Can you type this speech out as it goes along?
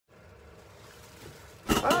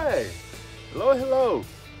Hi, hello,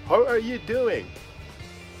 how are you doing?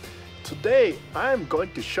 Today I'm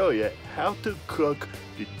going to show you how to cook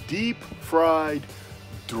the deep fried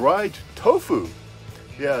dried tofu.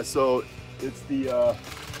 Yeah, so it's the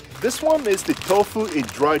this one is the tofu in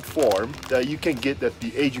dried form that you can get at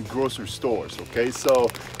the Asian grocery stores. Okay, so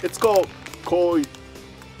it's called koi.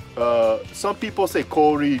 Some people say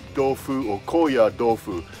kori tofu or koya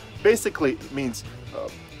tofu. Basically, it means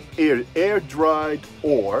air dried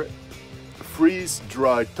or freeze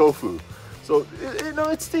dried tofu. So you know,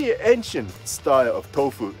 it's the ancient style of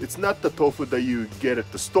tofu. It's not the tofu that you get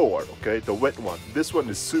at the store, okay, the wet one. This one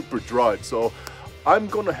is super dried, so I'm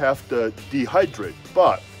gonna have to dehydrate,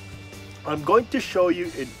 but I'm going to show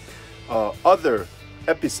you in other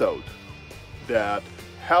episode that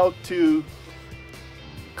how to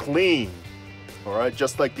clean, all right,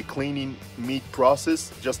 just like the cleaning meat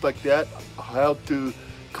process, just like that, how to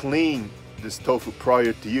clean this tofu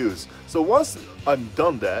prior to use. So once I'm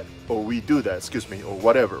done that, or we do that, excuse me, or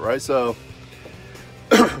whatever, right? So,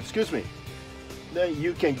 excuse me, then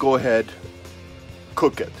you can go ahead,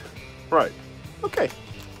 cook it, right? Okay,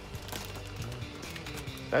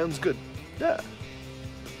 sounds good. Yeah.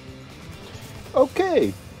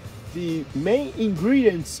 Okay, the main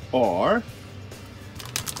ingredients are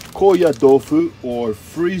koya tofu or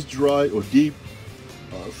freeze-dried or deep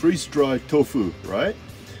freeze-dried tofu, right?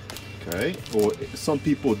 Okay, or some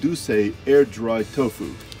people do say air-dried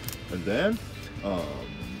tofu, and then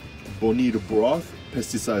bonito broth,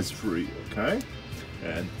 pesticides-free, okay,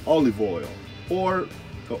 and olive oil or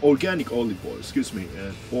organic olive oil, excuse me,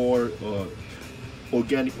 and or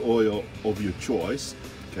organic oil of your choice,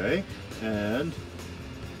 okay, and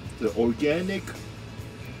the organic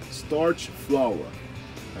starch flour,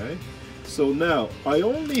 okay. So now I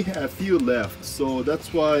only have a few left, so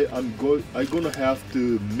that's why I'm gonna have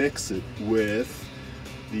to mix it with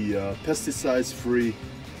the pesticides-free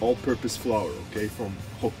all-purpose flour, okay, from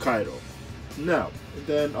Hokkaido. Now,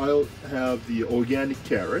 then I'll have the organic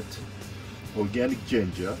carrot, organic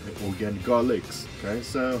ginger, and organic garlics. Okay,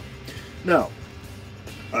 so now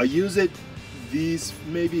I use it.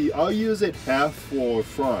 Maybe I'll use it half for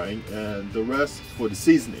frying and the rest for the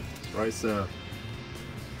seasoning, right? So.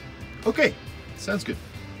 Okay, sounds good.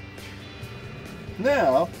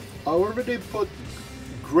 Now, I already put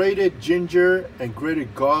grated ginger and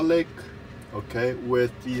grated garlic, okay,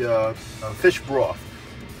 with the fish broth.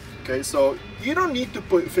 Okay, so you don't need to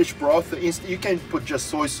put fish broth. You can put just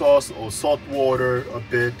soy sauce or salt water a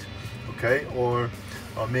bit, okay, or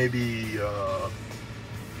maybe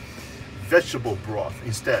vegetable broth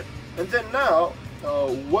instead. And then now,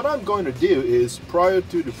 what I'm going to do is prior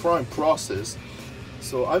to the frying process,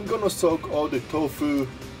 so I'm gonna soak all the tofu,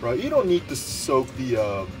 right? You don't need to soak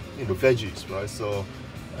the veggies, right? So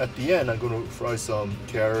at the end, I'm gonna fry some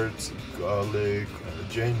carrots, garlic,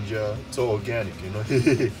 ginger. It's all organic, you know.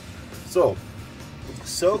 So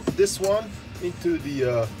soak this one into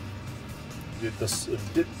the I'm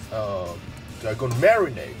gonna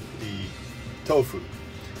marinate the tofu,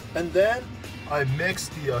 and then I mix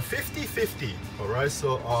the 50-50, all right?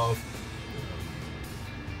 So of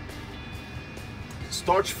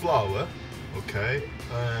starch flour, okay,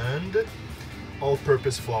 and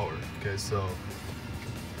all-purpose flour, okay. So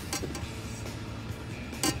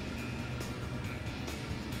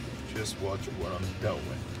just watch what I'm done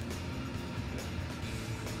with.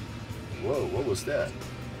 Whoa, what was that?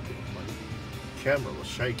 My camera was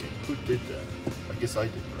shaking. Who did that? I guess I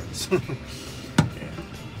did, right? Yeah.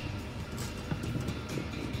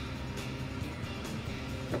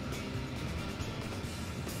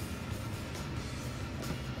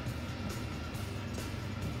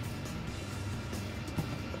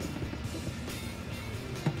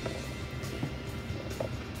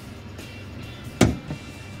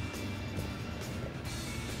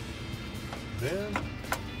 Then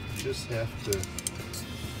just have to,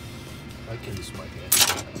 I can use my hand,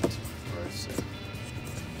 right? So.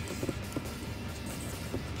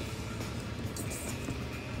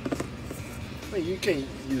 I mean, you can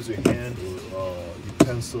use your hand or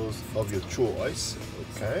utensils of your choice,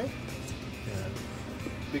 okay? And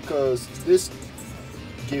because this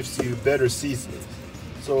gives you better seasoning.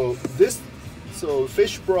 So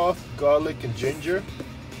fish broth, garlic, and ginger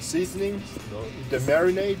seasoning, the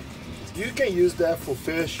marinade. You can use that for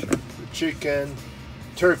fish, chicken,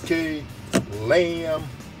 turkey, lamb,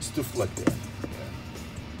 stuff like that.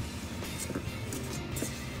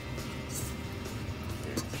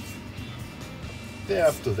 Yeah. Then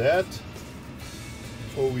after that,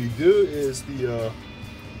 what we do is the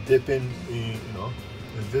dip in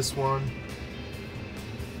this one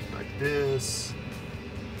like this.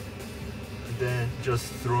 And then just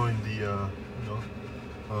throw in the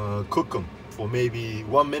cook them for maybe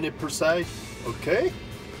 1 minute per side. Okay,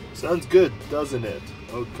 sounds good, doesn't it?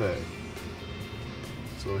 Okay,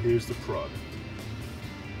 so here's the product,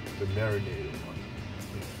 the marinated one.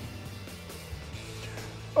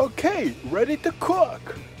 Okay, ready to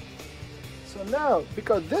cook. So now,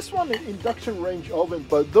 because this one is induction range oven,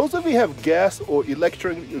 but those of you have gas or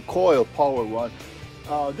electric coil power one,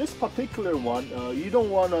 this particular one, you don't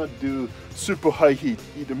want to do super high heat,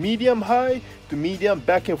 either medium high to medium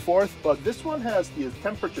back and forth, but this one has the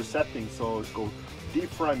temperature setting, so it's called deep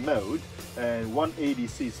fry mode and 180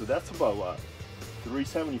 C, so that's about what,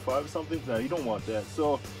 375 or something? No, you don't want that,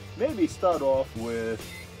 so maybe start off with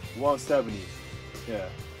 170. Yeah,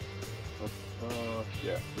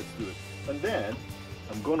 yeah, let's do it. And then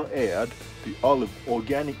I'm gonna add the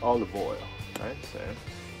organic olive oil, right? So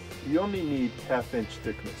you only need 1/2 inch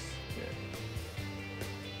thickness.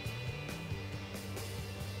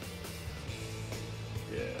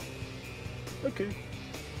 Yeah. Okay.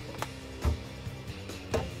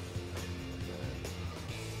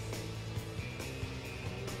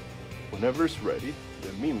 Whenever it's ready,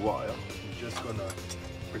 then meanwhile, you're just gonna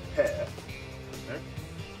prepare. Okay?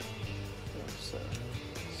 So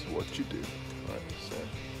that's what you do. Right. So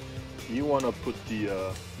you wanna put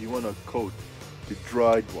the you wanna coat the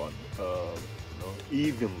dried one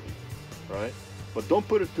evenly, right? But don't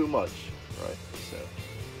put it too much, right? So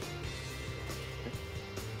okay.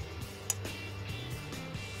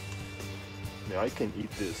 Now I can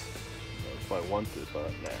eat this if I wanted,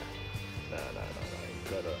 but nah, you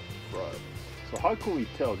gotta fry it. So how can we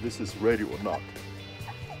tell this is ready or not?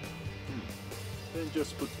 Then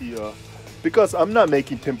just put the because I'm not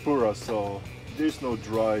making tempura, so there's no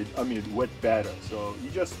dried, wet batter. So you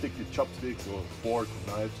just stick the chopsticks or fork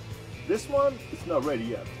or knives. This one, it's not ready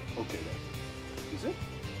yet. Okay then. Is it?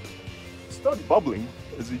 It started bubbling,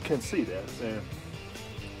 as you can see that. So,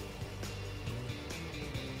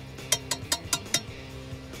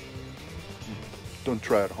 don't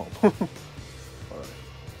try at home. Alright.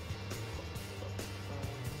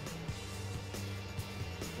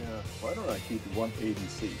 Yeah, why don't I keep it 180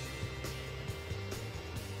 C?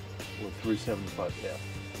 Or 375 F,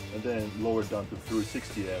 and then lower down to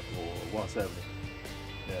 360 F or 170.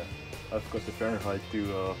 Yeah, I forgot the Fahrenheit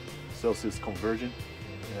to Celsius conversion.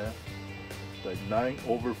 Yeah, like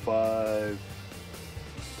 9/5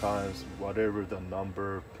 times whatever the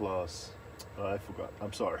number plus. I forgot.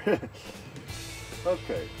 I'm sorry.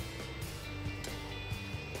 Okay.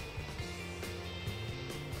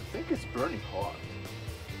 I think it's burning hot,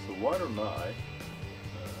 so why don't I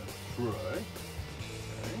try?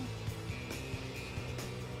 Okay.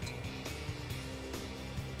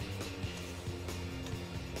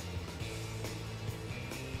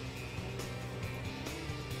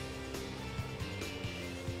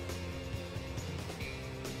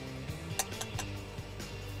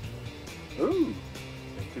 Ooh,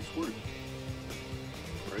 I think it's working.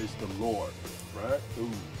 Praise the Lord, right?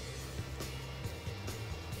 Ooh.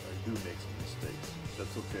 I do make some mistakes.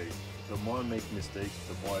 That's okay. The more I make mistakes,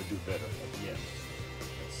 the more I do better at the end.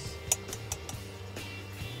 Yes.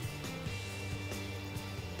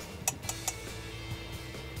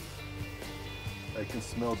 I can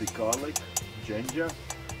smell the garlic, ginger,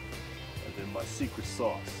 and then my secret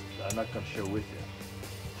sauce that I'm not gonna share with you.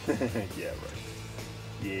 Yeah, right.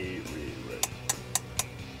 Yeah, really, right.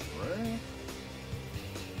 Right?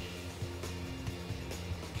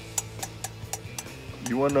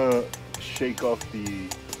 You want to shake off the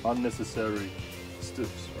unnecessary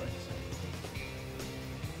stiffs, right?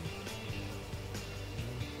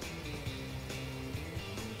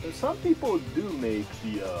 And some people do make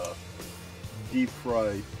the deep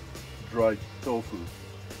fried dried tofu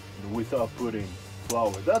without putting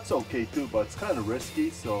flour. That's okay too, but it's kind of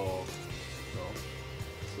risky, so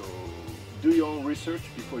so do your own research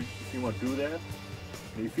before if you want to do that.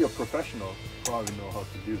 And if you're a professional, you probably know how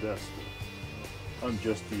to do that stuff. I'm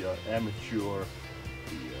just the amateur,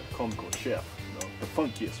 the comical chef, the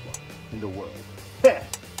funkiest one in the world.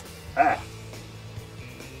 Ah.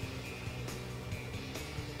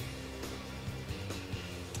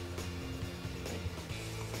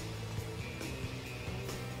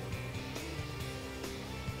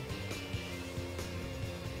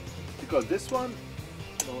 Because this one,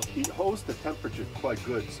 it holds the temperature quite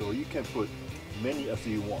good, so you can put many as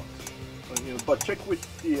you want. But check with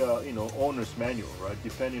the owner's manual, right?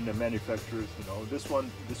 Depending on the manufacturers,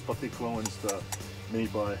 this particular one is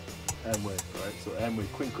made by Amway, right? So Amway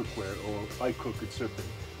Queen Cookware, or I Cook at certain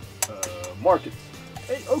markets.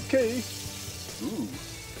 Hey, okay. Ooh,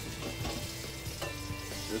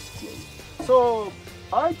 just close. So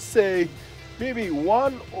I'd say maybe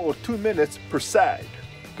 1 or 2 minutes per side.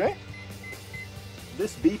 Okay?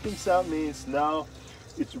 This beeping sound means now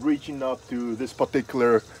it's reaching up to this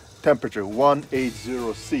particular temperature,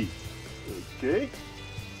 180°C. Okay?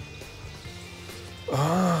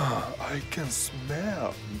 Ah, I can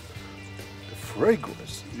smell the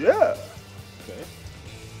fragrance. Yeah. Okay.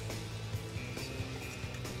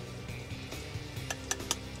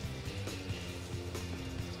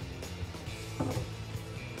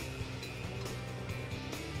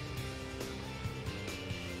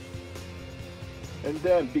 And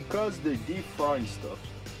then because the deep frying stuff,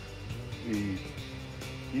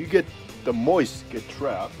 you get the moist get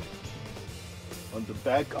trapped on the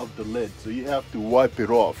back of the lid, so you have to wipe it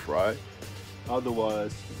off, right?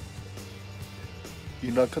 Otherwise,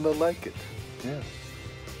 you're not gonna like it. Yeah.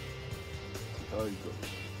 See how it goes.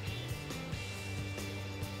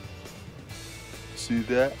 See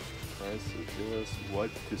that? Right, so just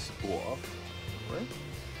wipe this off, right?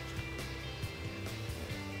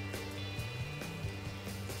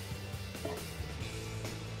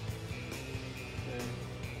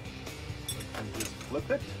 And just flip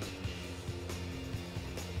it.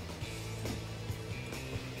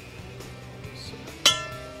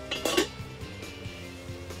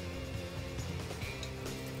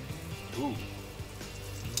 Ooh,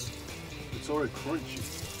 it's already crunchy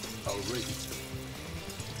already.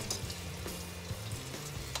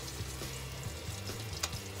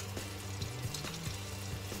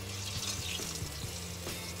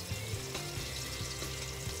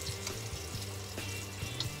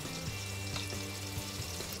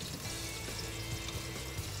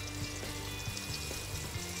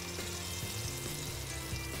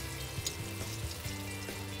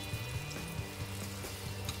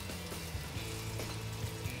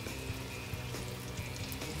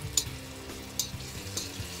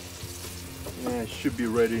 Yeah, it should be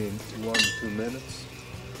ready in 1 to 2 minutes.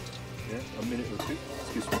 Yeah, a minute or two.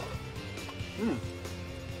 Excuse me.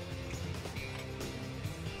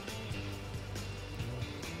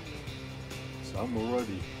 So I'm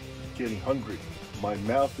already getting hungry. My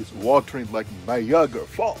mouth is watering like Niagara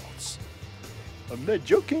Falls. I'm not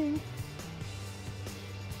joking.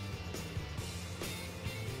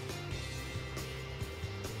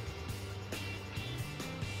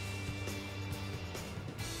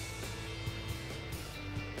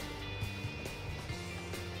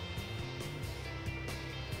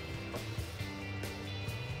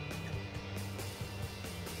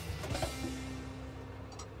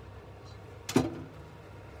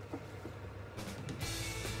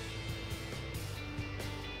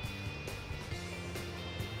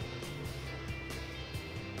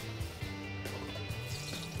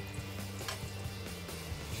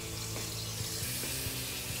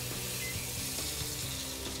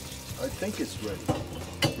 I think it's ready.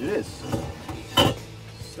 It is.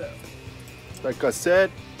 So, like I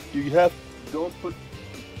said,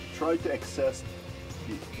 try to access,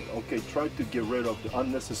 try to get rid of the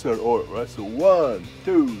unnecessary oil, right? So 1,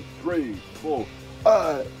 2, 3, 4,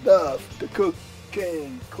 I love the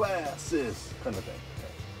cooking classes, kind of thing.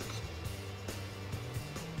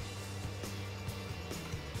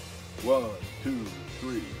 Okay. 1, 2,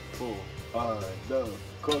 3, 4, I love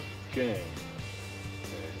cooking.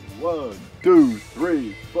 1, 2,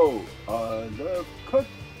 3, 4. I love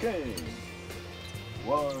cooking.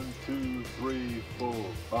 1, 2, 3, 4.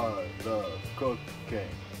 I love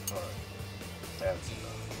cooking. All right, that's enough.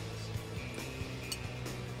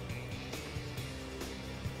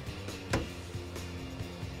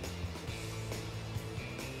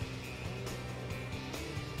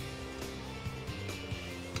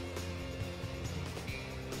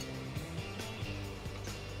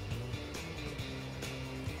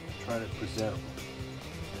 Trying to present them.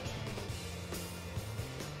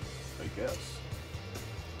 I guess.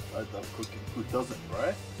 I love cooking. Who doesn't,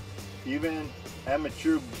 right? Even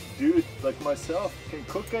amateur dude like myself can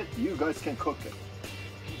cook it. You guys can cook it.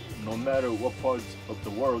 No matter what parts of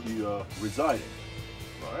the world you reside in.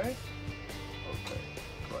 Right? Okay.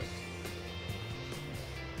 Right.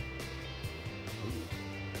 Ooh.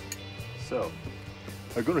 So,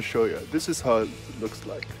 I'm gonna show you. This is how it looks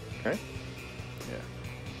like. Okay? Yeah.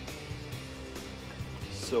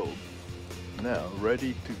 So now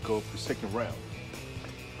ready to go for second round.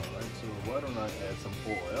 Alright, so why don't I add some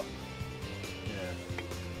oil? Yeah.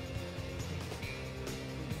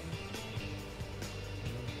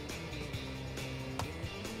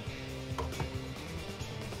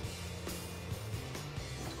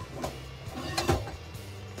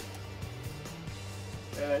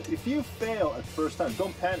 And if you fail at first time,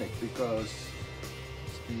 don't panic, because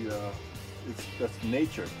that's the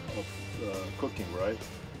nature of cooking, right?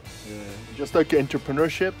 Just like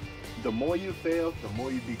entrepreneurship, the more you fail, the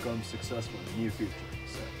more you become successful in the near future.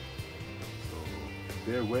 So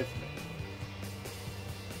bear with me.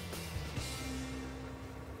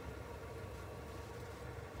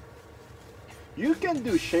 You can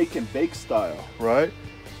do shake and bake style, right?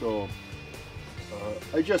 So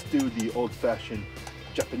I just do the old-fashioned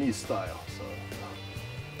Japanese style. So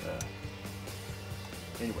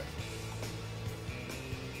anyway.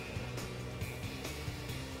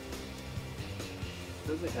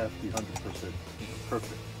 Doesn't have to be 100%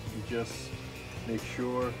 perfect. You just make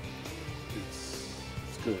sure it's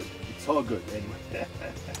good. It's all good anyway. Yeah.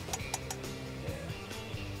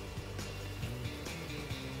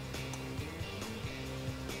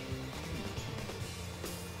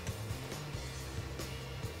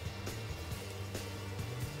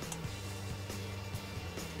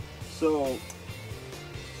 So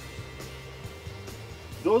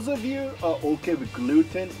those of you are okay with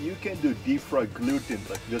gluten, you can do deep fried gluten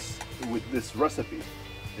like this with this recipe.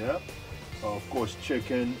 Yeah, of course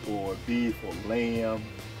chicken or beef or lamb,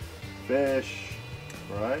 fish,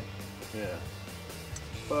 right? Yeah,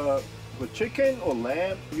 but with chicken or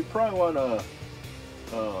lamb, you probably want to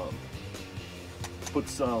put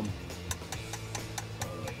some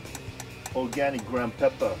organic ground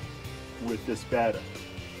pepper with this batter.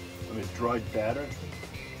 I mean dried batter.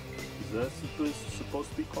 Is that supposed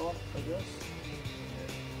to be called, I guess? Yeah.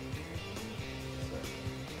 So.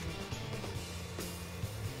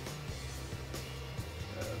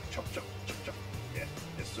 Chop, chop, chop, chop. Yeah,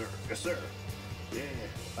 yes sir, yes sir. Yeah,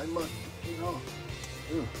 I'm a, you know,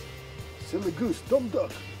 silly goose, dumb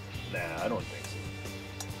duck. Nah, I don't think so.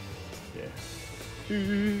 Yeah.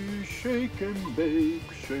 Shake and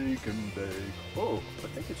bake, shake and bake. Oh, I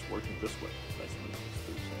think it's working this way. Nice move.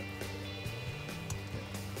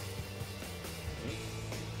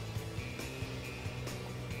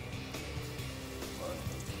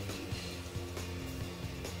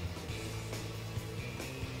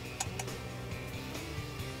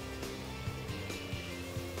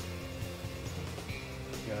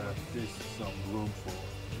 There's some room for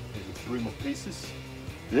maybe 3 more pieces.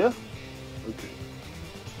 Yeah? Okay.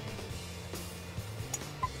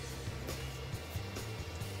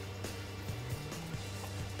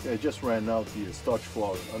 Yeah, I just ran out the starch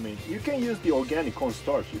flour. I mean, you can use the organic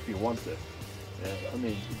cornstarch if you want it. Yeah, I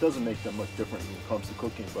mean, it doesn't make that much difference when it comes to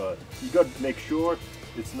cooking, but you got to make sure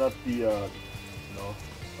it's not the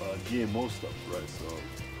GMO stuff, right? So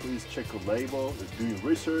please check the label, do your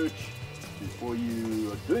research before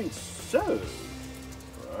you are doing so,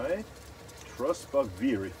 right? Trust but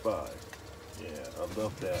verify. Yeah, I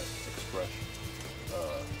love that expression.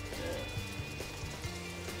 Yeah.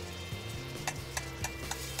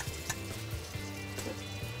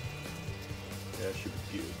 Yeah, it should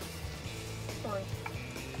be good. All right.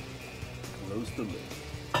 Close the lid.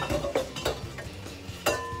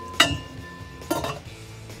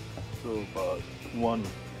 So about one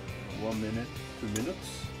minute, 2 minutes.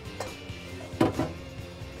 Okay.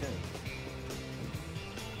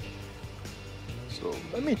 So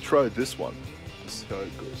let me try this one. See how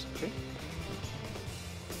it goes. Okay.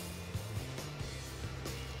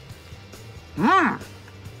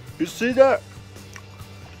 You see that?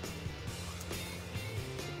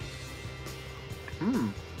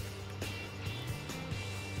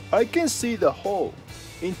 I can see the hole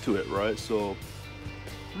into it, right? So,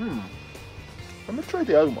 let me try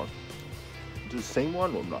the other one. Is it the same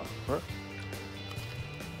one or not? Huh?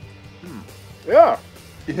 Yeah,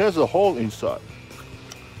 it has a hole inside.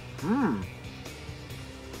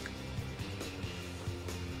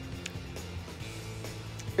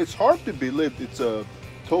 It's hard to believe it's a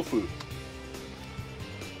tofu.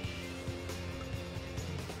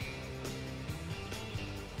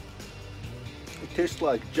 It tastes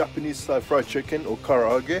like Japanese style fried chicken or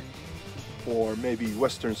karaage, or maybe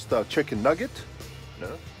Western style chicken nugget.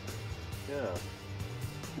 No? Yeah.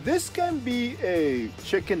 This can be a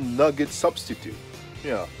chicken nugget substitute.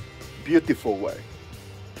 Yeah. Beautiful way.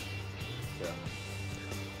 Yeah.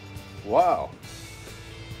 Wow.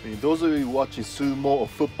 I mean, those of you watching sumo or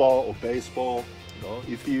football or baseball, you know,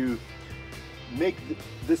 if you make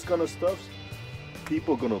this kind of stuff,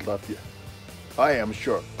 people are gonna love you. I am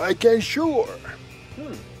sure. I can sure.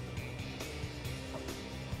 Okay,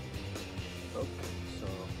 so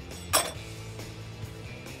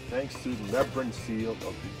thanks to the labyrinth seal of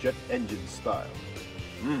the jet engine style.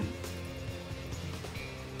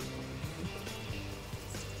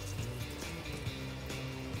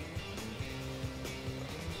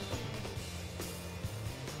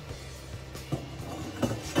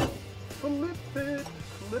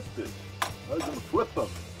 Flip it. I'm gonna flip them.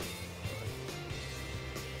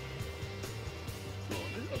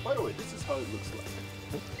 by the way, this is how it looks like.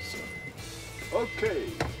 So,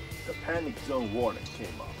 okay, the panic zone warning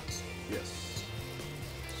came up. Yes.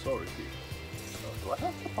 Sorry, people. Do I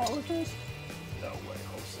have to apologize? No way,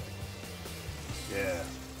 Jose. Yeah,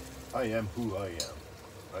 I am who I am.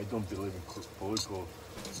 I don't believe in political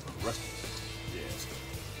correctness.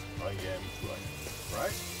 Yeah, I am who I am,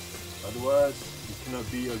 right? Otherwise, you cannot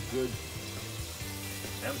be a good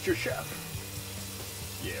amateur chef.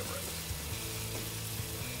 Yeah, right.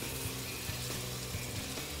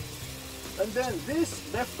 And then this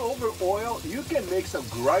leftover oil, you can make some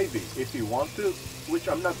gravy if you want to, which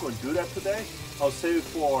I'm not going to do that today. I'll save it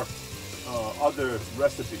for other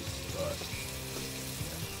recipes.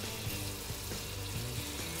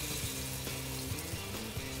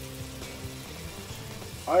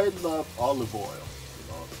 I love olive oil.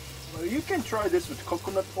 You can try this with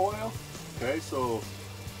coconut oil. Okay, so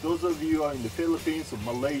those of you who are in the Philippines or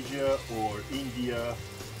Malaysia or India,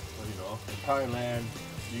 or, Thailand,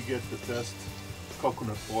 you get the best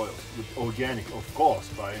coconut oil with organic, of course,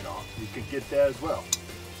 but you can get that as well.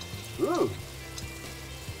 Ooh,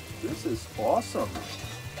 this is awesome.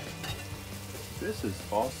 This is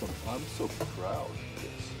awesome. I'm so proud of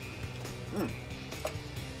this.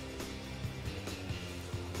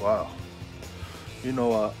 Wow.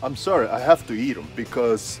 I'm sorry, I have to eat them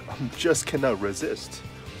because I just cannot resist.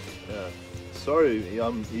 Sorry,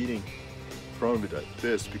 I'm eating from it like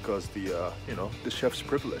this because the chef's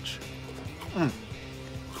privilege.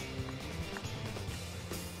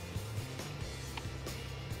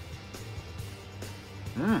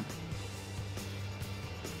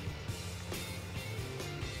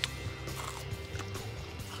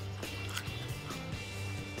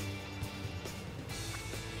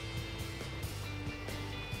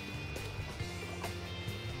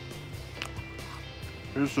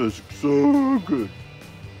 This is so good.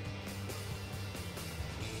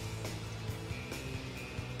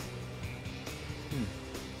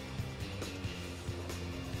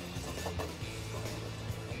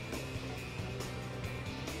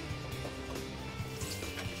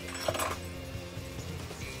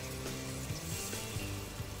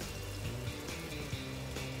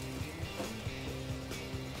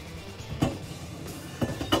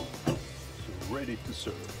 ready to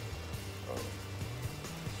serve.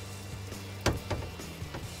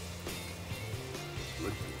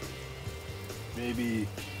 Maybe,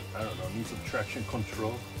 I don't know, need some traction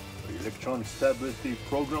control or electronic stability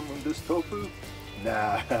program on this tofu?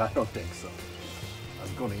 Nah, I don't think so.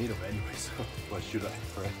 I'm gonna eat them anyway, so why should I,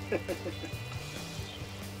 right?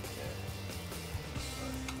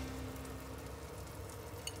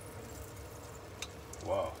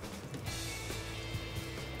 Wow.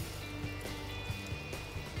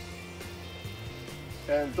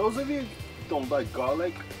 And those of you who don't like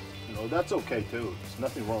garlic, that's okay too. There's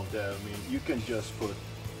nothing wrong with that. I mean, you can just put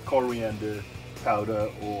coriander powder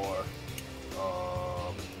or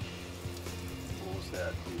what was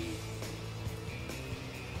that?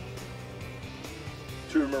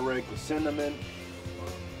 The turmeric or cinnamon.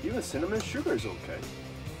 Even cinnamon sugar is okay.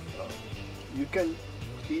 You can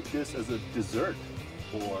eat this as a dessert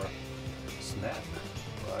or snack,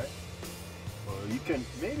 right? Or you can,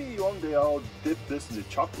 maybe one day I'll dip this in the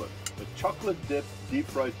chocolate. The chocolate dip deep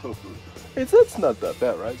fried tofu. It's not that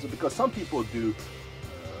bad, right? So because some people do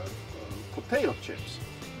potato chips,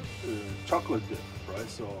 chocolate dip, right?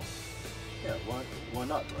 So yeah, why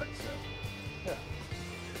not, right? So yeah.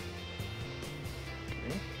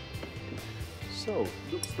 Okay. So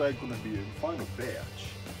looks like gonna be a final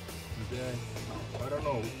batch. And then I don't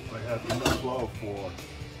know. I have enough flour for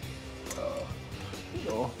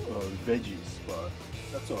veggies, but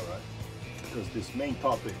that's all right. Because this main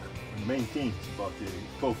topic, the main theme is about the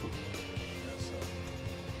tofu. Yeah, so.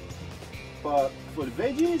 But for the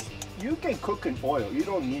veggies, you can cook in oil. You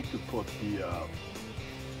don't need to put the,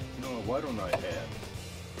 why don't I add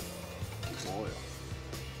the oil?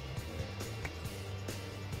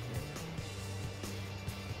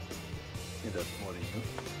 I think that's more than enough.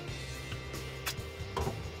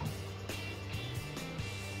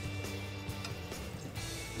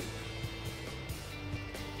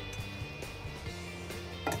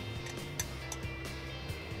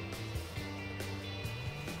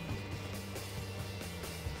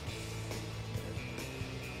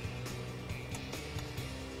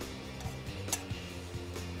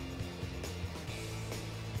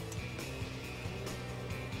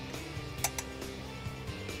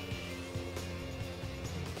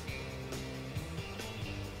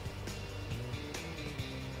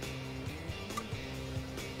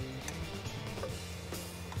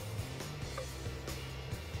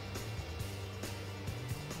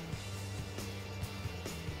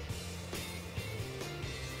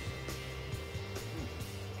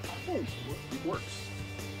 think it works.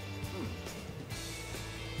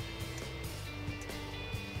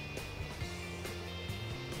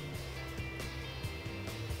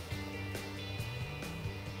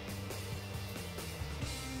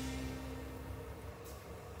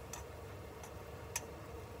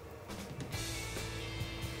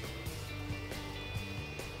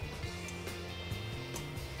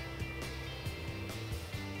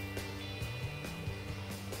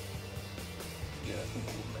 Yeah, I think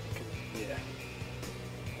we'll make it. Yeah.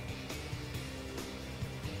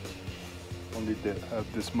 Only did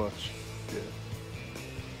have this much. Yeah.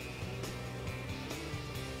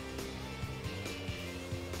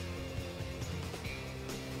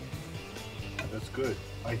 That's good.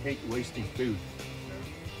 I hate wasting food.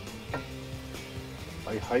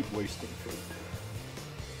 I hate wasting food.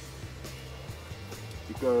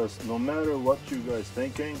 Because no matter what you guys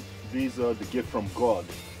thinking, these are the gift from God.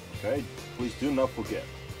 Okay? Please do not forget.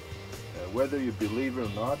 Whether you believe it or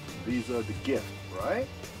not, these are the gift, right?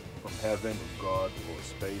 From heaven or God or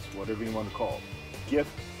space, whatever you want to call it.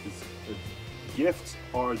 Gifts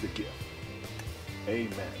are the gift.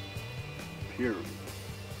 Amen. Period.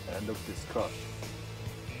 End of discussion.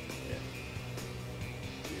 Yeah.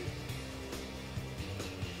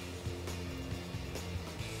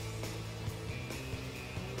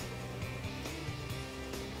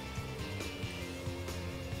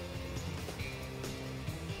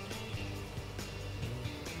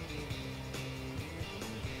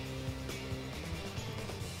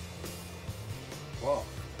 Wow,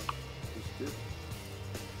 it's good.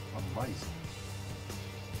 Amazing.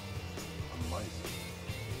 Amazing.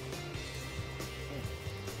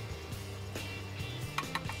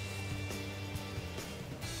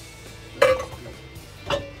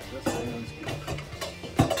 That sounds good.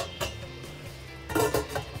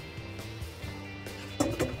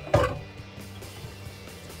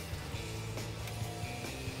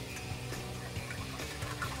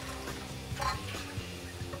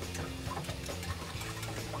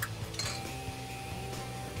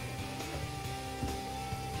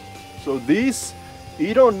 So these,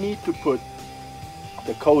 you don't need to put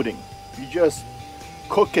the coating. You just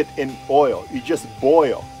cook it in oil. You just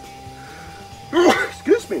boil.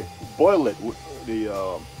 Excuse me. Boil it with the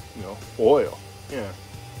oil. Yeah.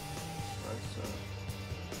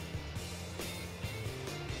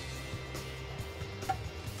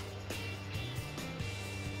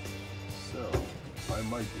 So I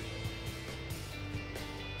might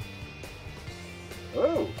do.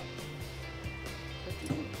 Oh.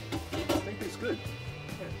 Good.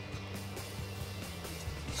 Yeah.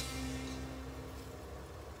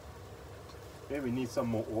 Maybe we need some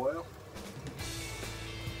more oil.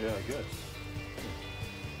 Yeah, I guess.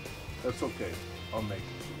 That's okay. I'll make it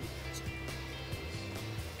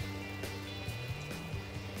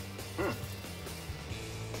for you.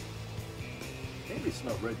 Maybe it's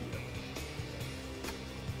not ready yet.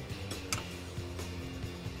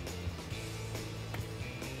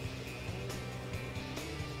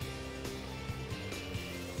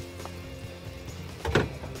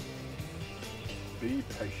 Be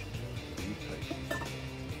patient. Be patient.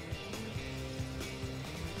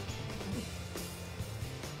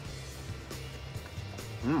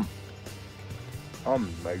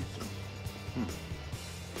 Amazing.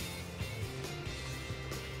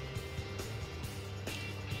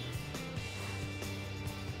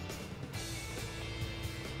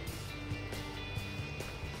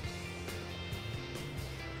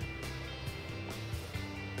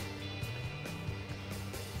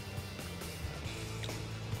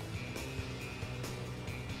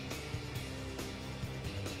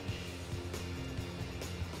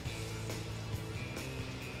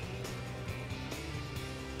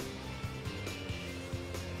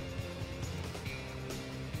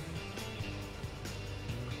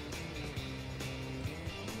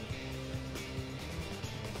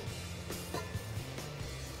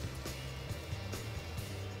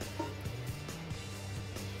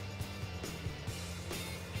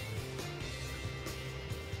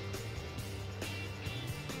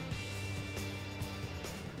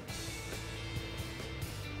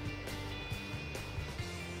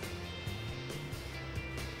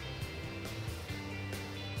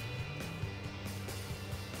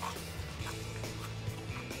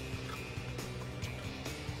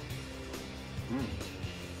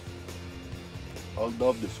 I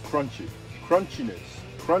love this crunchiness.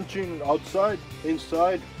 Crunching outside,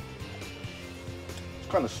 inside. It's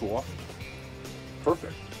kind of soft.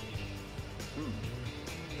 Perfect.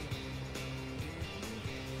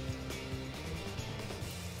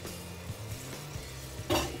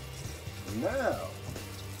 Now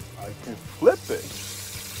I can flip it.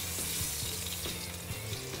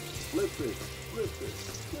 flip it, flip it,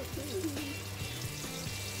 flip it.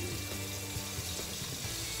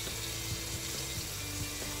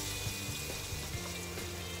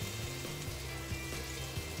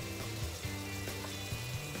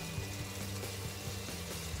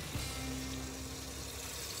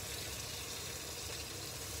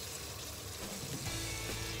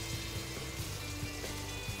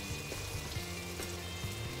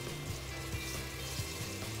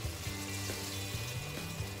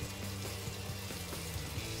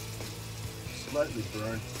 Slightly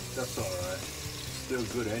burned, that's alright. Still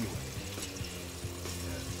good anyway.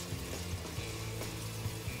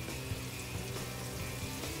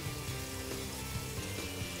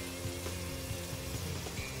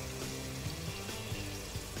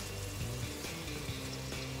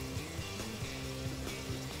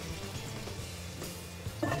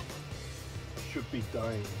 Should be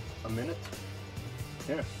done in a minute.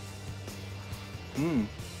 Yeah.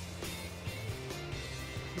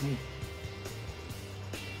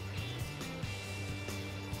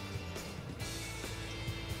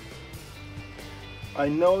 I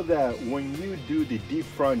know that when you do the deep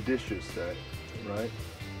frying dishes, right?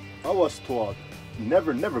 I was taught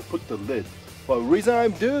never put the lid. But the reason I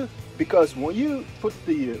do, because when you put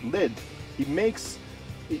the lid,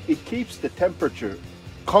 it keeps the temperature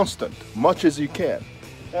constant, much as you can.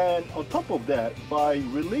 And on top of that, by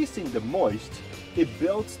releasing the moist, it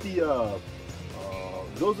builds the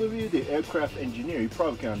those of you the aircraft engineer, you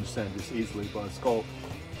probably can understand this easily, but it's called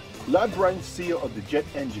labyrinth seal of the jet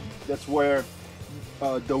engine. That's where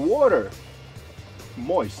the water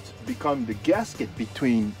moist become the gasket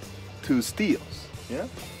between two steels. Yeah,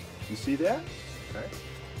 you see that? Okay.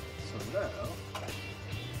 So now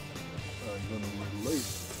I'm going to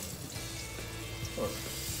release.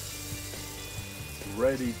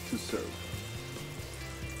 Ready to serve.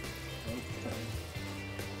 Okay.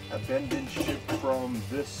 Abandoned ship from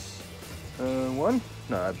this one?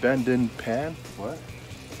 No, abandoned pan. What?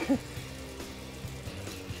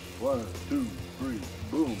 1, 2, 3,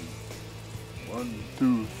 boom. 1,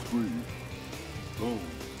 2, 3, boom.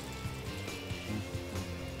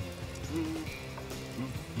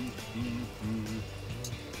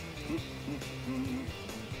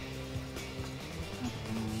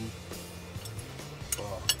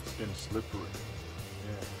 Oh, it's getting slippery.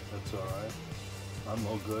 Yeah, that's all right. I'm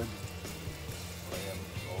all good. I am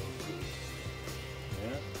all good.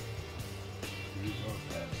 Yeah? You don't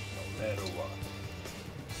panic, no matter what.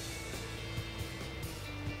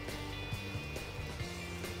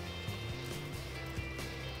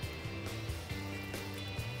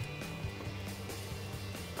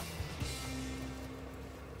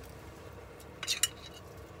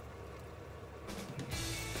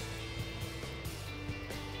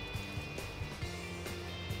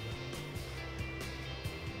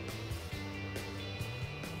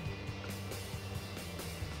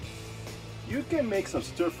 You can make some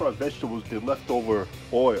stir-fried vegetables with leftover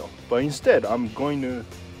oil, but instead I'm going to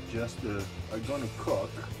just cook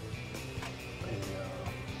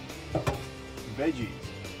veggies.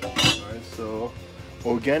 Right, so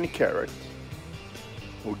organic carrot,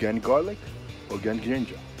 organic garlic, organic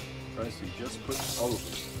ginger. Right, so you just put all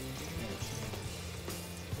of it.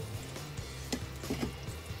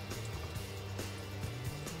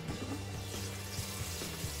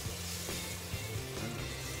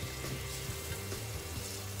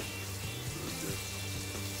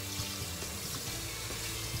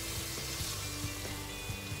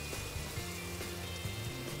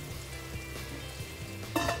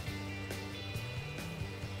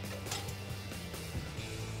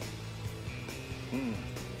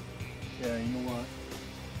 Yeah, you know what?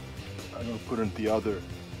 I'm gonna put in the other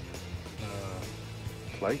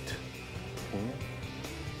plate. Okay.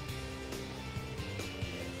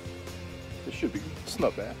 This should be good. It's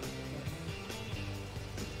not bad.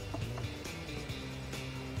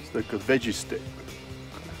 It's like a veggie stick.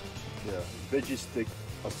 Yeah, veggie stick,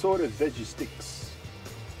 assorted veggie sticks.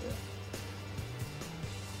 Yeah.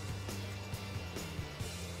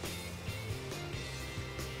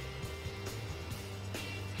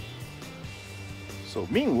 So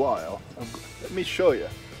meanwhile, let me show you.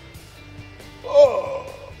 Oh,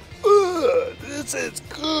 this is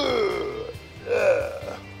good.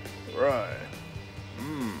 Yeah, right.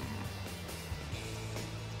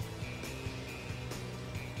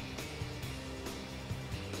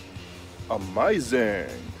 Amazing.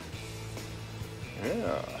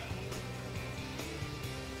 Yeah.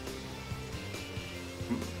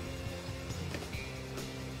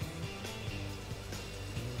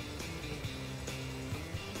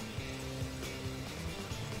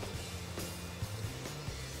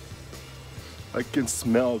 I can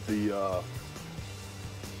smell the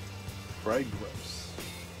fragrance.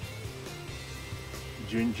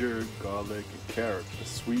 Ginger, garlic, and carrot. The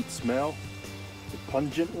sweet smell, the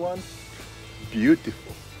pungent one.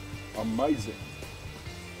 Beautiful. Amazing.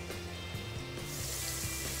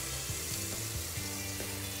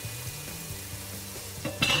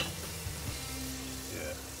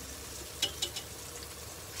 Yeah.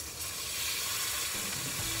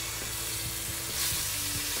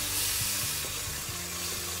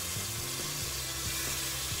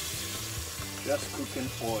 Just cooking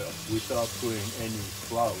oil without putting any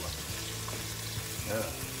flour. Yeah.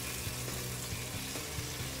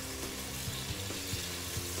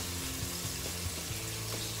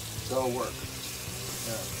 It'll work.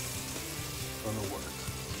 Yeah. It's gonna work.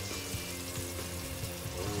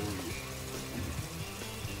 Oh yeah.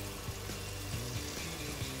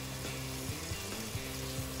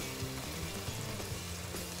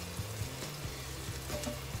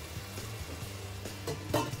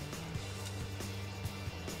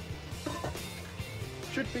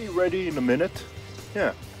 Should be ready in a minute.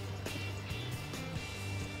 Yeah.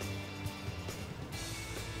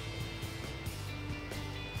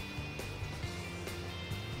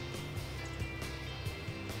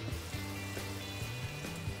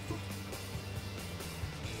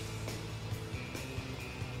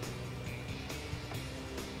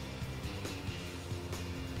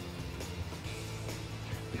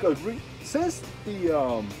 Because since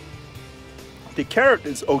the carrot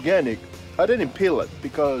is organic, I didn't peel it,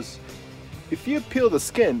 because if you peel the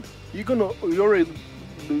skin, you're already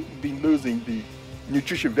be losing the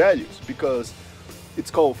nutrition values, because it's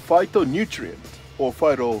called phytonutrient or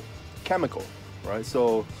phytochemical, right?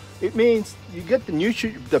 So it means you get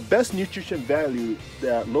the best nutrition value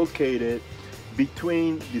that located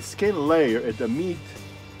between the skin layer and the meat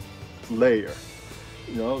layer.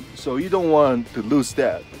 You know, so you don't want to lose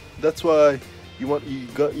that. That's why you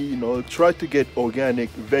try to get organic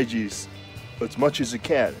veggies as much as you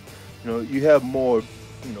can. You know, you have more,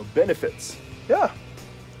 benefits. Yeah,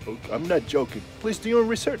 I'm not joking. Please do your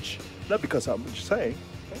research. Not because I'm just saying.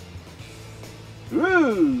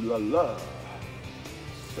 Ooh la la.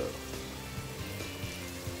 So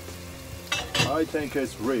I think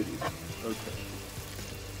it's ready. Okay.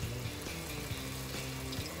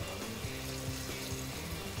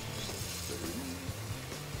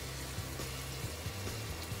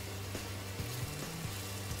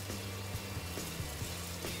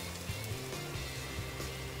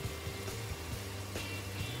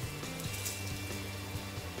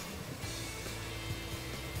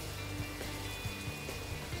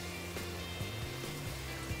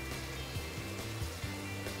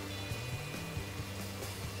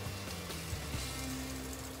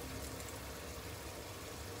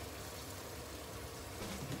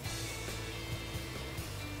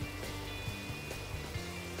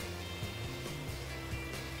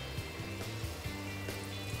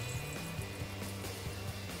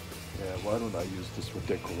 Yeah, why don't I use this for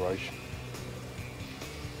decoration?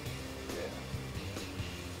 Yeah.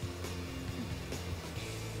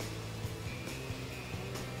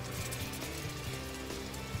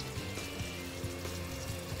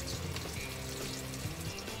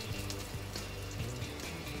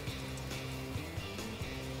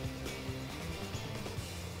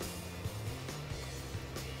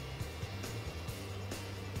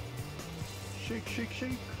 Shake, shake,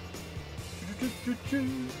 shake.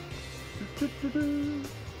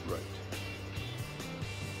 Right.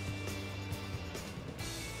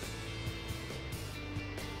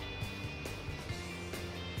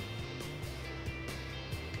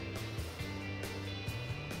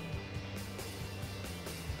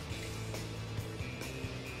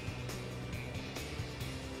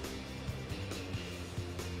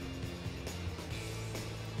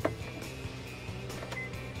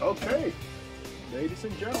 Okay, ladies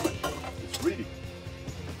and gentlemen, it's ready.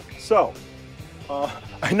 So,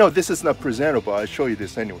 I know this is not presentable, I'll show you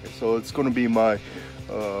this anyway. So it's going to be my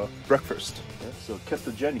breakfast. Yeah? So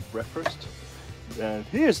ketogenic breakfast. And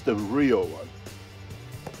here's the real one.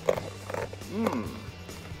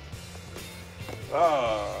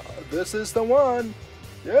 This is the one.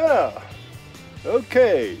 Yeah.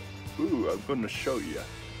 Okay. Ooh, I'm going to show you.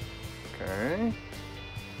 Okay.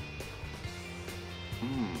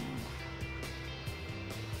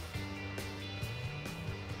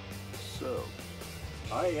 So,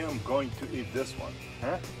 I am going to eat this one.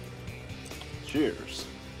 Huh? Cheers.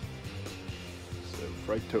 So,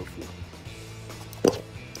 fried tofu.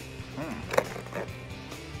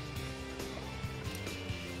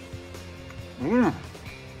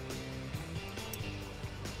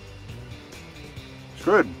 It's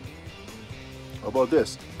good. about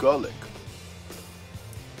this? Garlic.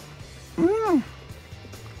 Mmm.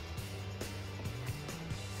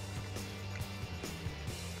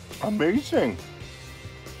 Amazing.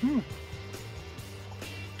 And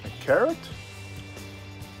carrot.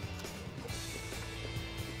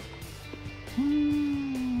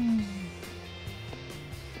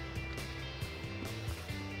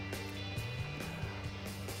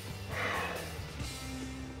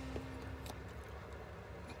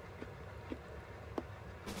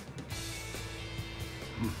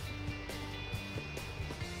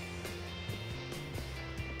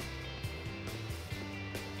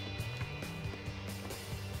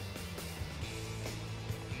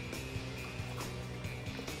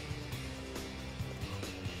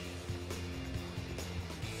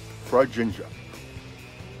 Fried ginger.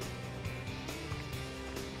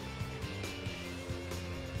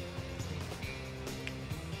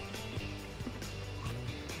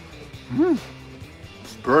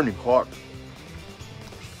 It's burning hot.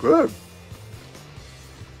 It's good.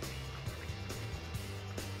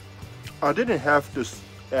 I didn't have to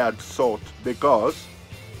add salt because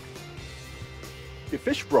the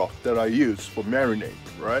fish broth that I use for marinade,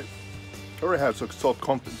 right? Already has a salt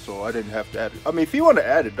content, so I didn't have to add it. I mean, if you want to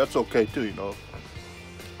add it, that's okay too, you know.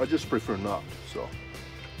 I just prefer not, so.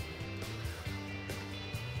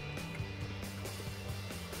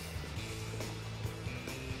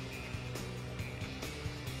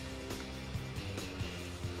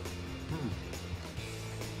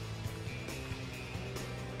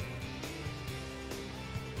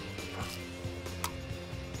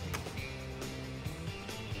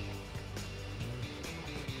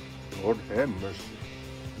 Lord have mercy.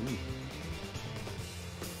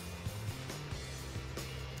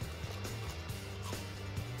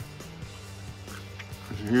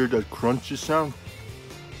 Did you hear that crunchy sound?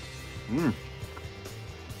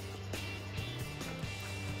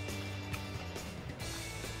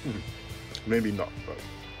 Maybe not, but.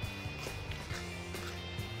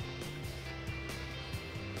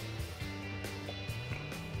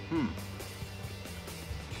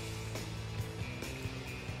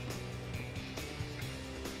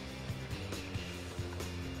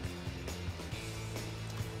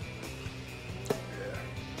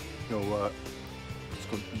 You know what?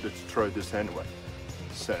 Let's try this anyway.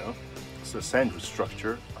 So, it's a sandwich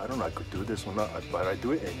structure. I don't know if I could do this or not, but I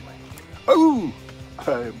do it anyway. Oh!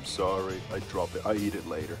 I'm sorry, I drop it. I eat it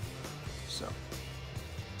later. So,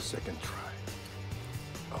 second try.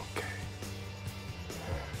 Okay.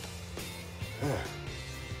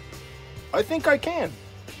 I think I can.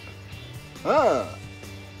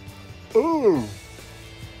 Ooh.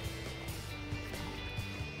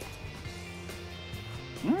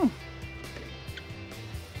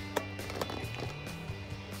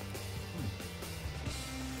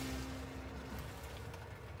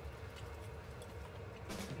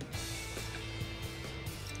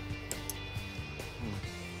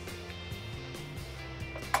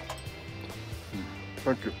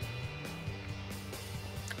 Thank you.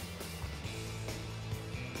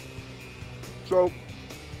 So,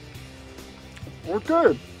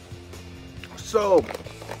 okay. So,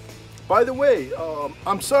 by the way,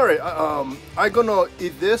 I'm sorry. I'm gonna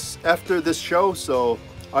eat this after this show, so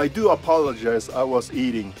I do apologize. I was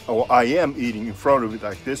eating, or I am eating in front of it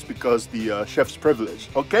like this because the chef's privilege.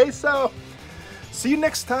 Okay, so see you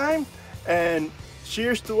next time, and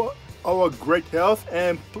cheers to our great health,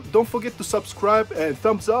 and don't forget to subscribe and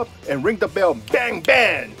thumbs up and ring the bell. Bang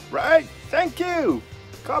bang, right? Thank you.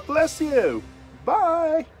 God bless you.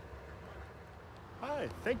 Bye. Hi,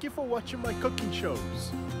 thank you for watching my cooking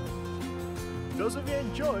shows. Those of you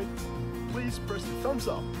enjoyed, please press the thumbs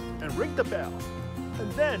up and ring the bell.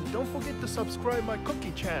 And then don't forget to subscribe my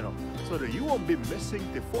cooking channel so that you won't be missing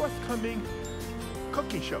the forthcoming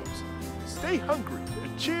cooking shows. Stay hungry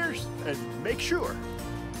and cheers, and make sure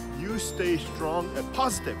you stay strong and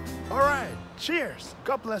positive. All right, cheers.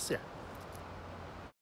 God bless you.